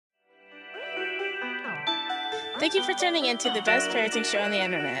Thank you for tuning in to the best parenting show on the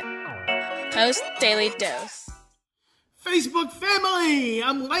internet, Post Daily Dose. Facebook family,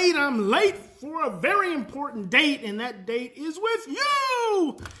 I'm late for a very important date, and that date is with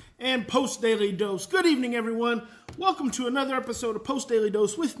you and Post Daily Dose. Good evening, everyone. Welcome to another episode of Post Daily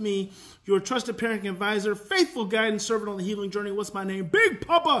Dose with me, your trusted parenting advisor, faithful guide and servant on the healing journey. What's my name? Big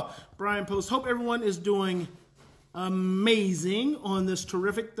Papa Brian Post. Hope everyone is doing amazing on this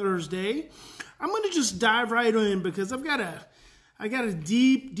terrific Thursday. I'm going to just dive right in because I got a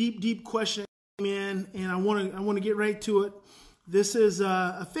deep question in, and I want to get right to it. This is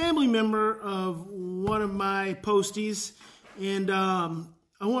a family member of one of my posties, and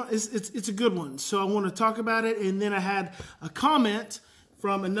it's a good one. So I want to talk about it, and then I had a comment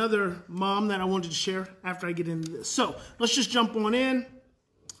from another mom that I wanted to share after I get into this. So let's just jump on in.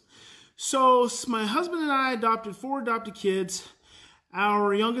 So my husband and I adopted 4 adopted kids.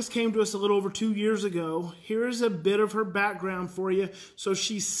 Our youngest came to us a little over 2 years ago. Here's a bit of her background for you. So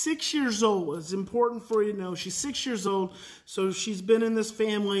she's 6 years old. It's important for you to know she's 6 years old. So she's been in this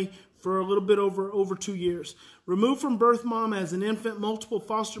family for a little bit over 2 years. Removed from birth mom as an infant, multiple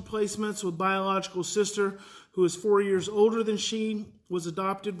foster placements with biological sister who is 4 years older than she, was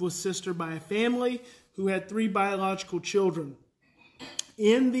adopted with sister by a family who had 3 biological children.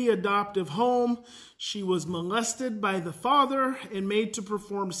 In the adoptive home, she was molested by the father and made to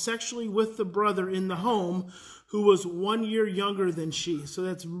perform sexually with the brother in the home, who was 1 year younger than she. So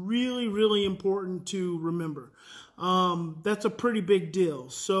that's really, really important to remember. That's a pretty big deal.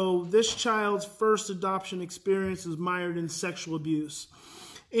 So this child's first adoption experience is mired in sexual abuse.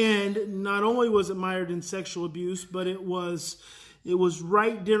 And not only was it mired in sexual abuse, but it was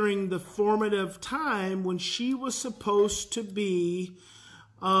right during the formative time when she was supposed to be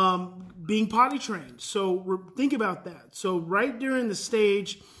being potty trained. So think about that. So right during the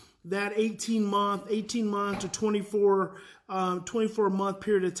stage, that 18 month to 24 month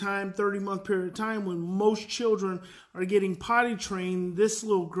period of time, 30-month period of time, when most children are getting potty trained, this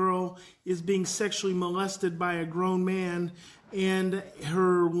little girl is being sexually molested by a grown man and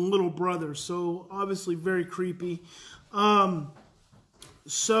her little brother. So obviously very creepy.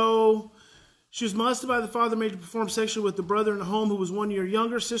 So she was molested by the father, made to perform sexually with the brother in the home, who was 1 year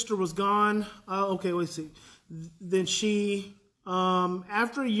younger. Sister was gone. Then she,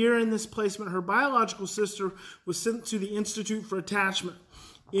 after a year in this placement, her biological sister was sent to the Institute for Attachment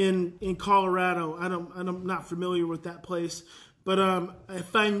in Colorado. I'm not familiar with that place, but I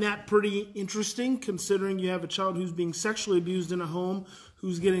find that pretty interesting, considering you have a child who's being sexually abused in a home,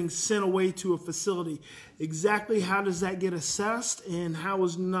 who's getting sent away to a facility. Exactly how does that get assessed, and how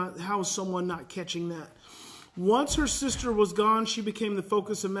is someone not catching that? Once her sister was gone, she became the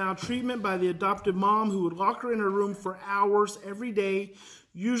focus of maltreatment by the adoptive mom, who would lock her in her room for hours every day,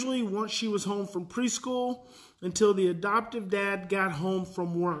 usually once she was home from preschool, until the adoptive dad got home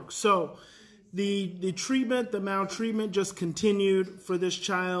from work. So the treatment, the maltreatment just continued for this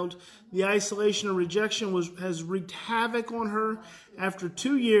child. The isolation and rejection has wreaked havoc on her. After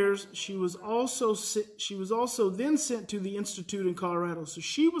 2 years, she was also then sent to the Institute in Colorado. So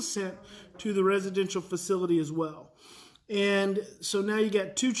she was sent to the residential facility as well. And so now you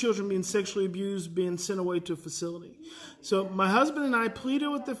got 2 children being sexually abused, being sent away to a facility. So my husband and I pleaded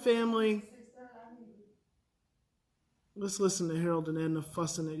with the family. Let's listen to Harold and Edna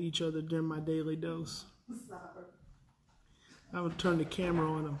fussing at each other during my daily dose. I would turn the camera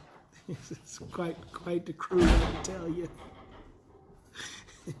on them. It's quite the crew, I can tell you.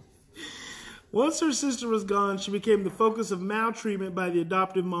 Once her sister was gone, she became the focus of maltreatment by the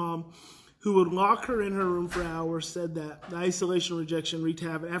adoptive mom, who would lock her in her room for hours. Said that the isolation and rejection wreaked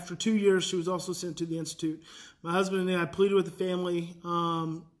havoc. After 2 years, she was also sent to the Institute. My husband and I pleaded with the family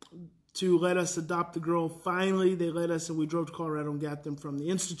to let us adopt the girl. Finally, they let us, and we drove to Colorado and got them from the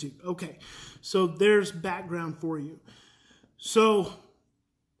Institute. Okay, so there's background for you. So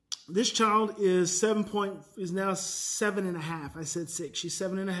this child is now 7.5. I said 6. She's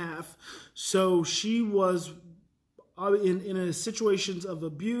 7.5. So she was in a situations of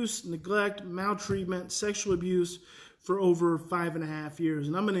abuse, neglect, maltreatment, sexual abuse for over 5.5 years.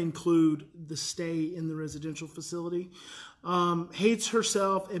 And I'm going to include the stay in the residential facility. Hates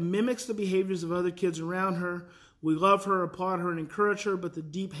herself and mimics the behaviors of other kids around her. We love her, applaud her, and encourage her, but the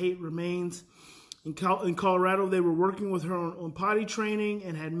deep hate remains. In Colorado, they were working with her on potty training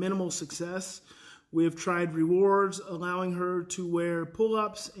and had minimal success. We have tried rewards, allowing her to wear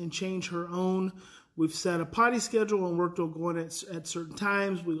pull-ups and change her own. We've set a potty schedule and worked on going at certain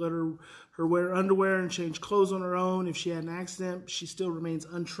times. We let her wear underwear and change clothes on her own. If she had an accident, she still remains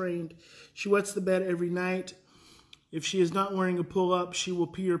untrained. She wets the bed every night. If she is not wearing a pull-up, she will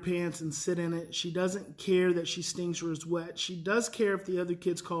pee her pants and sit in it. She doesn't care that she stinks or is wet. She does care if the other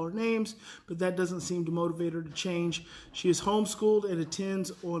kids call her names, but that doesn't seem to motivate her to change. She is homeschooled and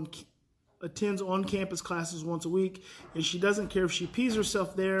attends on-campus classes once a week, and she doesn't care if she pees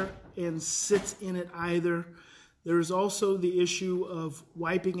herself there and sits in it either. There is also the issue of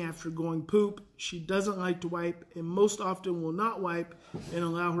wiping after going poop. She doesn't like to wipe and most often will not wipe and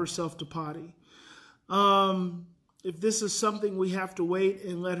allow herself to potty. If this is something we have to wait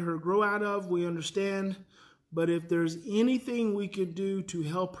and let her grow out of, we understand. But if there's anything we could do to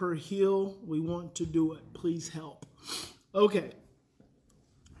help her heal, we want to do it. Please help. Okay.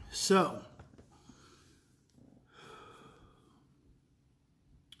 So,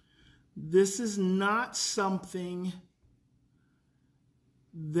 this is not something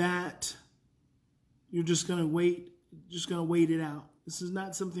that you're just going to wait it out. This is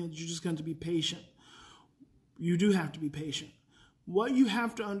not something that you're just going to be patient. You do have to be patient. What you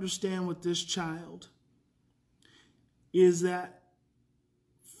have to understand with this child is that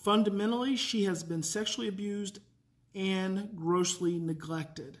fundamentally she has been sexually abused and grossly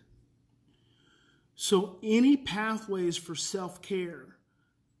neglected. So any pathways for self-care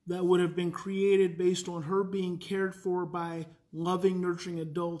that would have been created based on her being cared for by loving, nurturing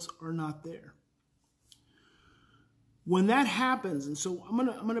adults are not there. When that happens, and so I'm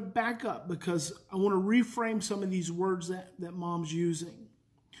gonna back up because I want to reframe some of these words that mom's using.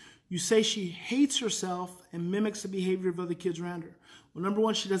 You say she hates herself and mimics the behavior of other kids around her. Well, number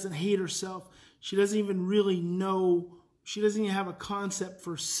one, she doesn't hate herself. She doesn't even really know, she doesn't even have a concept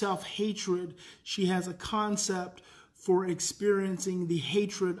for self-hatred. She has a concept for experiencing the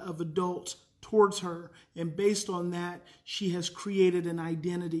hatred of adults towards her. And based on that, she has created an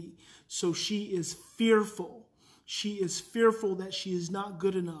identity. So she is fearful. She is fearful that she is not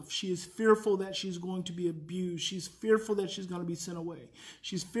good enough. She is fearful that she's going to be abused. She's fearful that she's going to be sent away.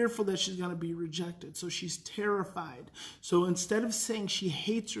 She's fearful that she's going to be rejected. So she's terrified. So instead of saying she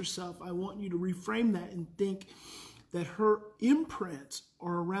hates herself, I want you to reframe that and think that her imprints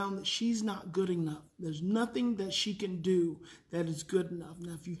are around that she's not good enough. There's nothing that she can do that is good enough.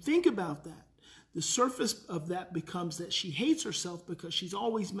 Now, if you think about that, the surface of that becomes that she hates herself because she's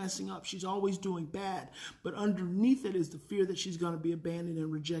always messing up. She's always doing bad. But underneath it is the fear that she's going to be abandoned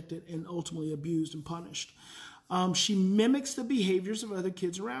and rejected and ultimately abused and punished. She mimics the behaviors of other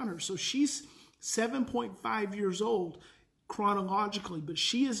kids around her. So she's 7.5 years old chronologically, but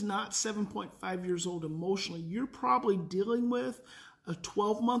she is not 7.5 years old emotionally. You're probably dealing with a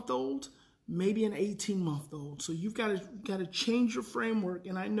 12-month-old, maybe an 18-month-old. So you've got to change your framework.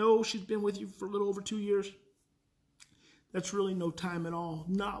 And I know she's been with you for a little over 2 years. That's really no time at all.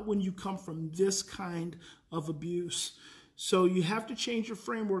 Not when you come from this kind of abuse. So you have to change your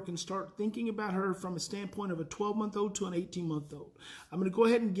framework and start thinking about her from a standpoint of a 12-month-old to an 18-month-old. I'm going to go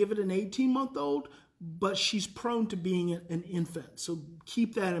ahead and give it an 18-month-old, but she's prone to being an infant. So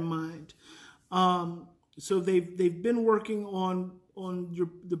keep that in mind. So they've been working on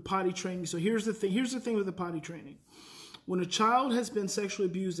the potty training. So here's the thing with the potty training. When a child has been sexually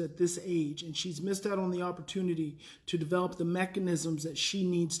abused at this age and she's missed out on the opportunity to develop the mechanisms that she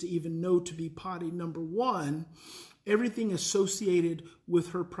needs to even know to be potty, number one, everything associated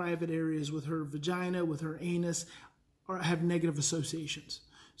with her private areas, with her vagina, with her anus, have negative associations.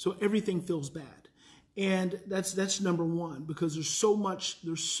 So everything feels bad. And that's number one, because there's so much,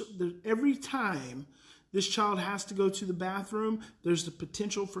 every time this child has to go to the bathroom, there's the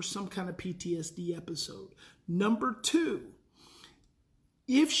potential for some kind of PTSD episode. Number two,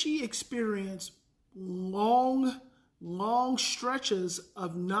 if she experienced long stretches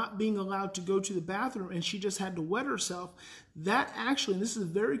of not being allowed to go to the bathroom and she just had to wet herself, that actually, and this is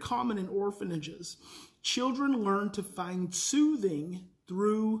very common in orphanages, children learn to find soothing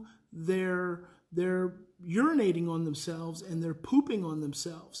through their urinating on themselves and they're pooping on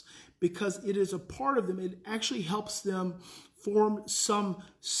themselves because it is a part of them. It actually helps them form some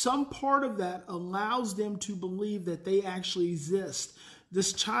part of that allows them to believe that they actually exist.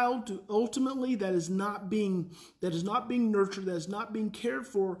 This child ultimately that is not being nurtured, that is not being cared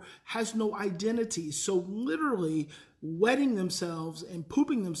for, has no identity. So literally wetting themselves and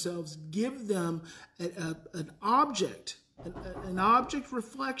pooping themselves give them an object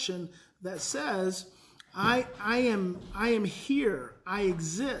reflection that says, I am here, I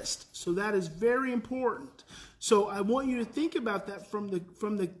exist. So that is very important. So I want you to think about that from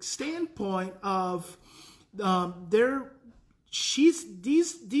the standpoint of these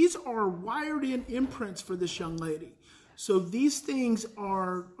are wired in imprints for this young lady. So these things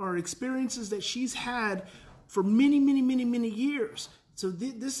are experiences that she's had for many years. So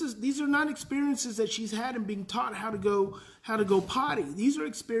these are not experiences that she's had in being taught how to go potty. These are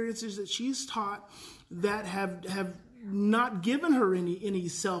experiences that she's taught that have not given her any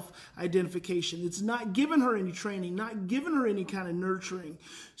self-identification. It's not given her any training, not given her any kind of nurturing.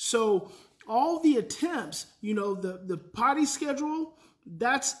 So all the attempts, the potty schedule,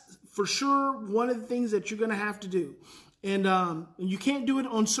 that's for sure one of the things that you're going to have to do. And you can't do it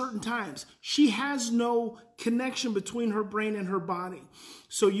on certain times. She has no connection between her brain and her body.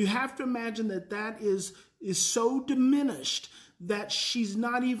 So you have to imagine that is so diminished that she's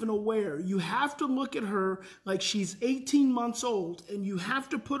not even aware. You have to look at her like she's 18 months old, and you have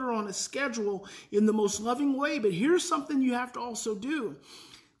to put her on a schedule in the most loving way. But here's something you have to also do.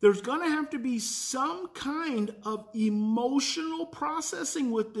 There's going to have to be some kind of emotional processing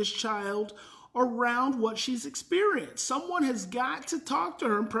with this child around what she's experienced. Someone has got to talk to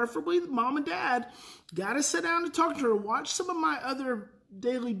her, and preferably mom and dad, got to sit down and talk to her. Watch some of my other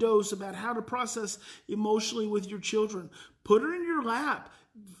daily dose about how to process emotionally with your children. Put her in your lap.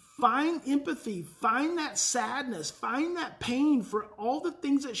 Find empathy. Find that sadness. Find that pain for all the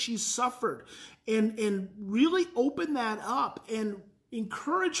things that she's suffered, and really open that up and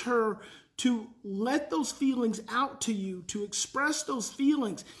encourage her to let those feelings out to you, to express those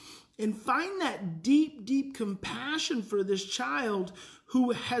feelings. And find that deep, deep compassion for this child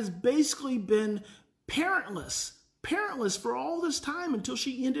who has basically been parentless for all this time until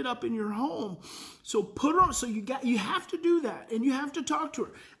she ended up in your home. So you have to do that, and you have to talk to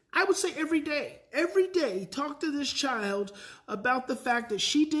her. I would say every day, talk to this child about the fact that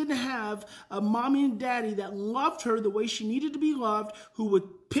she didn't have a mommy and daddy that loved her the way she needed to be loved, who would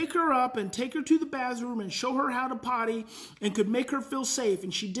pick her up and take her to the bathroom and show her how to potty and could make her feel safe.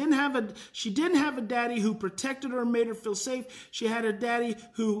 And she didn't have a daddy who protected her and made her feel safe. She had a daddy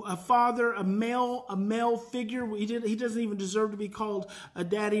a father, a male figure. He doesn't even deserve to be called a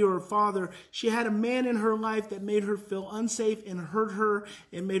daddy or a father. She had a man in her life that made her feel unsafe and hurt her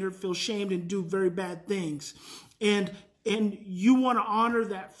and made her feel shamed and do very bad things. And you want to honor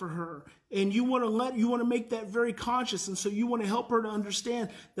that for her. And you want to make that very conscious. And so you want to help her to understand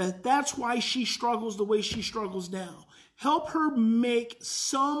that that's why she struggles the way she struggles now. Help her make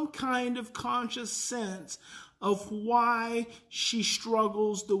some kind of conscious sense of why she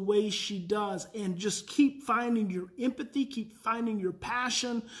struggles the way she does. And just keep finding your empathy, keep finding your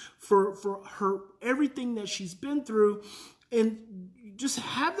passion for her, everything that she's been through. And just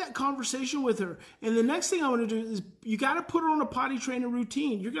have that conversation with her. And the next thing I want to do is you got to put her on a potty training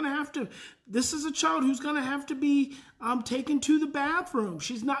routine. You're going to have to, this is a child who's going to have to be taken to the bathroom.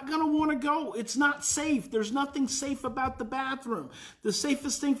 She's not going to want to go. It's not safe. There's nothing safe about the bathroom. The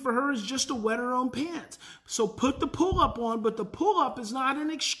safest thing for her is just to wet her own pants. So put the pull-up on, but the pull-up is not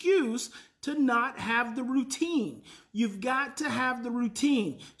an excuse to not have the routine. You've got to have the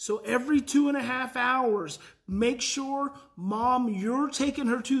routine. So every 2.5 hours, make sure, Mom, you're taking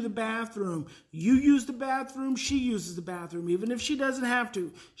her to the bathroom. You use the bathroom, she uses the bathroom. Even if she doesn't have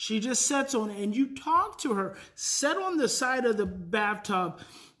to, she just sits on it, and you talk to her. Sit on the side of the bathtub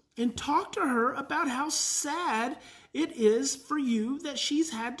and talk to her about how sad it is for you that she's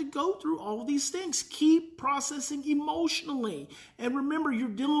had to go through all these things. Keep processing emotionally. And remember, you're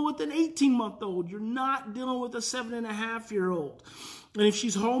dealing with an 18-month-old. You're not dealing with a 7.5-year-old. And if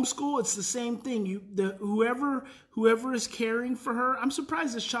she's homeschooled, it's the same thing. Whoever is caring for her, I'm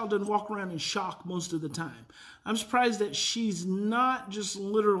surprised this child doesn't walk around in shock most of the time. I'm surprised that she's not just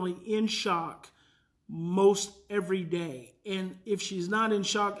literally in shock most every day. And if she's not in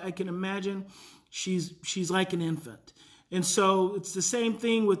shock, I can imagine she's like an infant. And so it's the same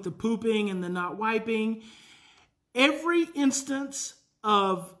thing with the pooping and the not wiping. Every instance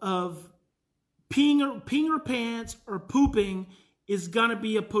of peeing her pants or pooping is going to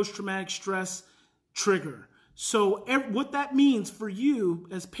be a post-traumatic stress trigger. So what that means for you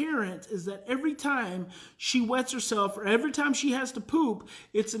as parents is that every time she wets herself or every time she has to poop,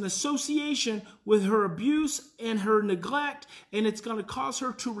 it's an association with her abuse and her neglect, and it's going to cause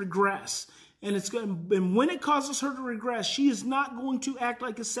her to regress. And when it causes her to regress, she is not going to act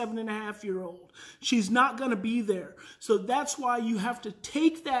like a 7.5-year-old. She's not going to be there. So that's why you have to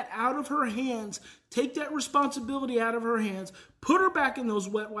take that out of her hands, take that responsibility out of her hands, put her back in those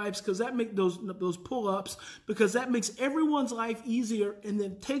wet wipes, because that make those pull-ups, because that makes everyone's life easier, and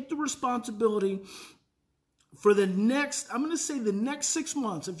then take the responsibility for the next 6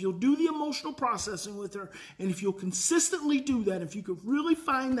 months. If you'll do the emotional processing with her, and if you'll consistently do that, if you could really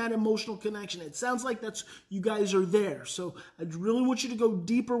find that emotional connection, it sounds like you guys are there. So I really want you to go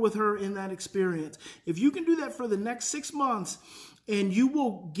deeper with her in that experience. If you can do that for the next 6 months, And you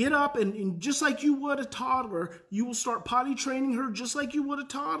will get up and just like you would a toddler, you will start potty training her just like you would a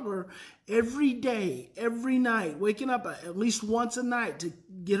toddler every day, every night, waking up at least once a night to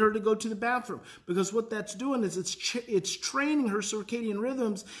get her to go to the bathroom. Because what that's doing is it's training her circadian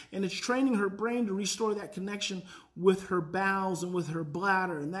rhythms, and it's training her brain to restore that connection with her bowels and with her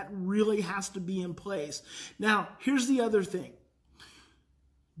bladder. And that really has to be in place. Now, here's the other thing.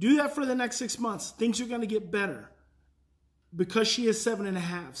 Do that for the next 6 months. Things are going to get better. Because she is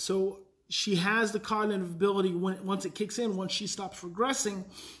 7.5, so she has the cognitive ability, once it kicks in, once she stops regressing,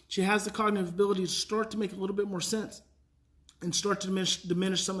 she has the cognitive ability to start to make a little bit more sense and start to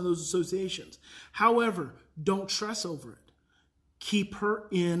diminish some of those associations. However, don't stress over it. Keep her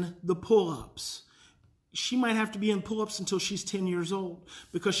in the pull-ups. She might have to be in pull-ups until she's 10 years old,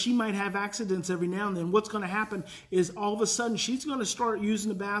 because she might have accidents every now and then. What's going to happen is all of a sudden she's going to start using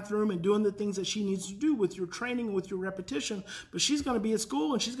the bathroom and doing the things that she needs to do with your training and with your repetition, but she's going to be at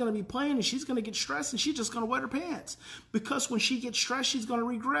school and she's going to be playing and she's going to get stressed and she's just going to wet her pants, because when she gets stressed, she's going to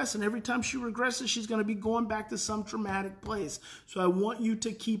regress, and every time she regresses, she's going to be going back to some traumatic place. So I want you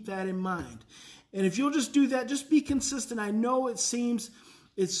to keep that in mind. And if you'll just do that, just be consistent. I know it seems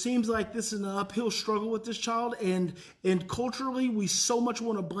like this is an uphill struggle with this child, and culturally we so much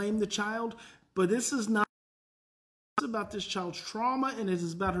want to blame the child, but this is not about this child's trauma, and it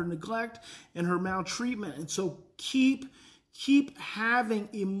is about her neglect and her maltreatment. And so keep having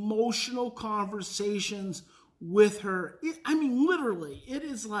emotional conversations with her. I mean, literally, it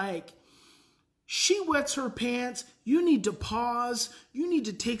is like she wets her pants. You need to pause. You need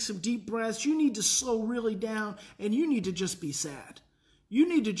to take some deep breaths. You need to slow really down, and you need to just be sad. You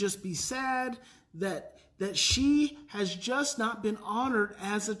need to just be sad that she has just not been honored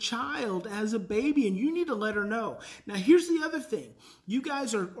as a child, as a baby, and you need to let her know. Now, here's the other thing. You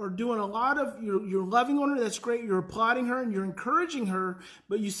guys are doing a lot of, you're loving on her, that's great. You're applauding her and you're encouraging her,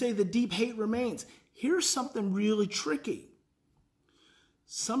 but you say the deep hate remains. Here's something really tricky.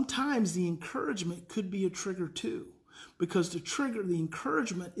 Sometimes the encouragement could be a trigger too. Because the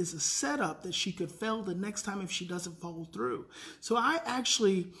encouragement is a setup that she could fail the next time if she doesn't follow through. So I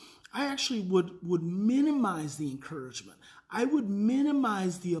actually would minimize the encouragement. I would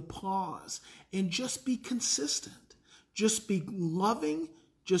minimize the applause and just be consistent. Just be loving,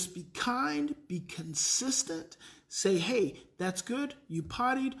 just be kind, be consistent. Say, hey, that's good. You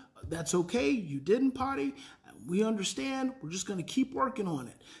pottied. That's okay. You didn't potty. We understand. We're just going to keep working on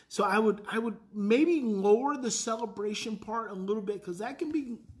it. So I would maybe lower the celebration part a little bit, because that can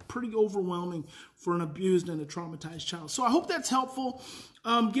be pretty overwhelming for an abused and a traumatized child. So I hope that's helpful.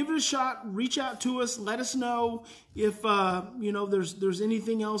 Give it a shot. Reach out to us. Let us know if there's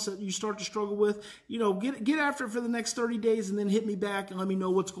anything else that you start to struggle with. Get after it for the next 30 days and then hit me back and let me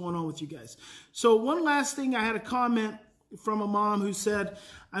know what's going on with you guys. So one last thing, I had a comment from a mom who said,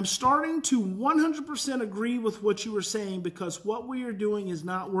 I'm starting to 100% agree with what you were saying, because what we are doing is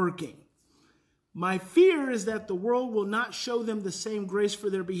not working. My fear is that the world will not show them the same grace for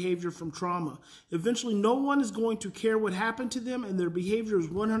their behavior from trauma. Eventually, no one is going to care what happened to them, and their behavior is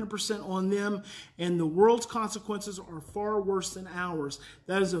 100% on them, and the world's consequences are far worse than ours.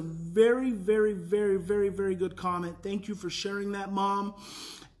 That is a very, very, very, very, very good comment. Thank you for sharing that, Mom.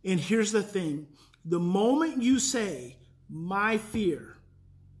 And here's the thing. The moment you say, my fear,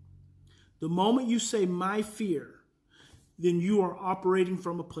 then you are operating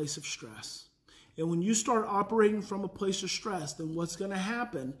from a place of stress. And when you start operating from a place of stress, then what's going to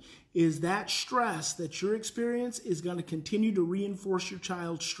happen is that stress that you're experiencing is going to continue to reinforce your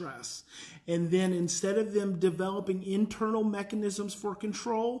child's stress. And then instead of them developing internal mechanisms for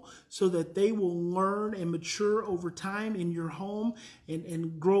control so that they will learn and mature over time in your home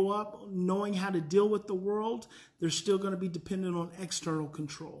and grow up knowing how to deal with the world, they're still going to be dependent on external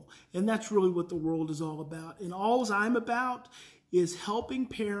control. And that's really what the world is all about. And all I'm about is helping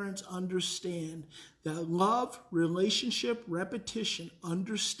parents understand that love, relationship, repetition,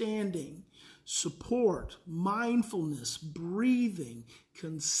 understanding, support, mindfulness, breathing,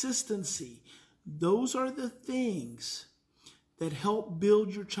 consistency, those are the things that help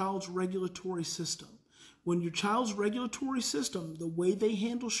build your child's regulatory system. When your child's regulatory system, the way they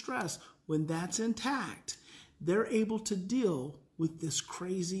handle stress, when that's intact, they're able to deal with this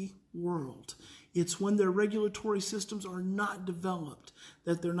crazy world. It's when their regulatory systems are not developed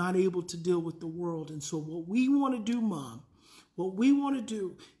that they're not able to deal with the world. And so what we want to do, Mom, What we want to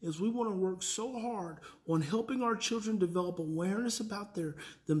do is we want to work so hard on helping our children develop awareness about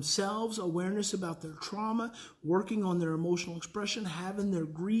themselves, awareness about their trauma, working on their emotional expression, having their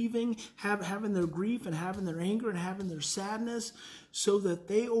grieving, having their grief and having their anger and having their sadness, so that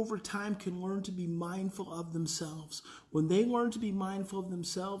they over time can learn to be mindful of themselves. When they learn to be mindful of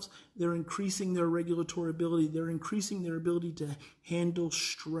themselves, they're increasing their regulatory ability. They're increasing their ability to handle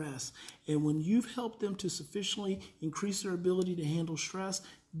stress. And when you've helped them to sufficiently increase their ability to handle stress,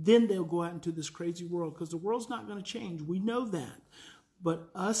 then they'll go out into this crazy world, because the world's not going to change. We know that.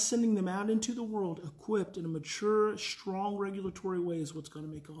 But us sending them out into the world equipped in a mature, strong regulatory way is what's going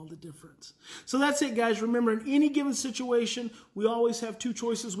to make all the difference. So that's it, guys. Remember, in any given situation, we always have two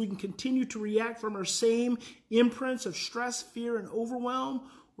choices. We can continue to react from our same imprints of stress, fear, and overwhelm,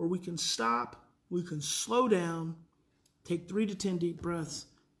 or we can stop, we can slow down, take 3 to 10 deep breaths,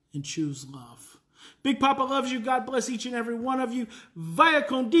 and choose love. Big Papa loves you. God bless each and every one of you. Vaya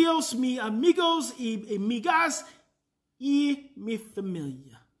con Dios, mi amigos y amigas, y mi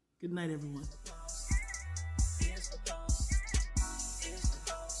familia. Good night, everyone.